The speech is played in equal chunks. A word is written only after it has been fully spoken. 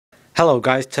Hello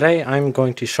guys, today I'm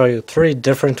going to show you 3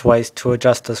 different ways to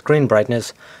adjust the screen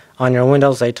brightness on your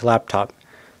Windows 8 laptop.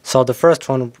 So the first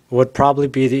one would probably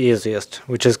be the easiest,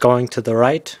 which is going to the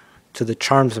right, to the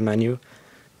Charms menu,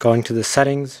 going to the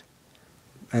settings,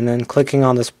 and then clicking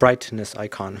on this brightness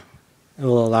icon. It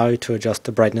will allow you to adjust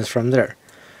the brightness from there.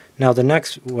 Now the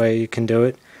next way you can do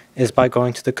it is by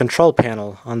going to the control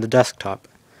panel on the desktop.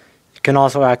 You can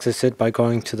also access it by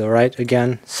going to the right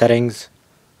again, settings,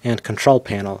 and control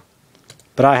panel.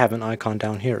 But I have an icon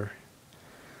down here.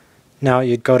 Now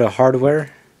you'd go to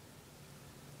Hardware,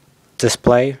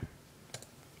 Display,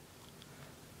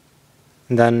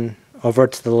 and then over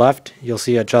to the left you'll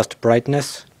see Adjust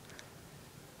Brightness,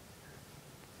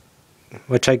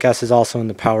 which I guess is also in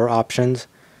the Power options.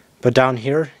 But down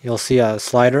here you'll see a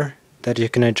slider that you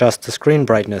can adjust the screen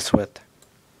brightness with.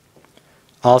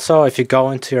 Also, if you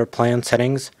go into your plan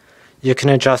settings, you can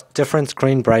adjust different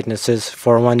screen brightnesses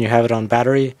for when you have it on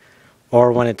battery or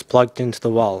when it's plugged into the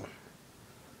wall.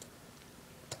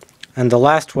 And the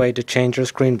last way to change your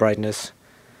screen brightness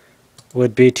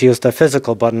would be to use the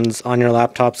physical buttons on your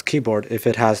laptop's keyboard if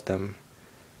it has them.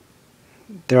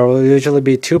 There will usually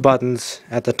be 2 buttons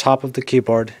at the top of the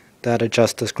keyboard that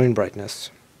adjust the screen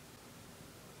brightness.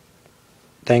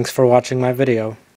 Thanks for watching my video.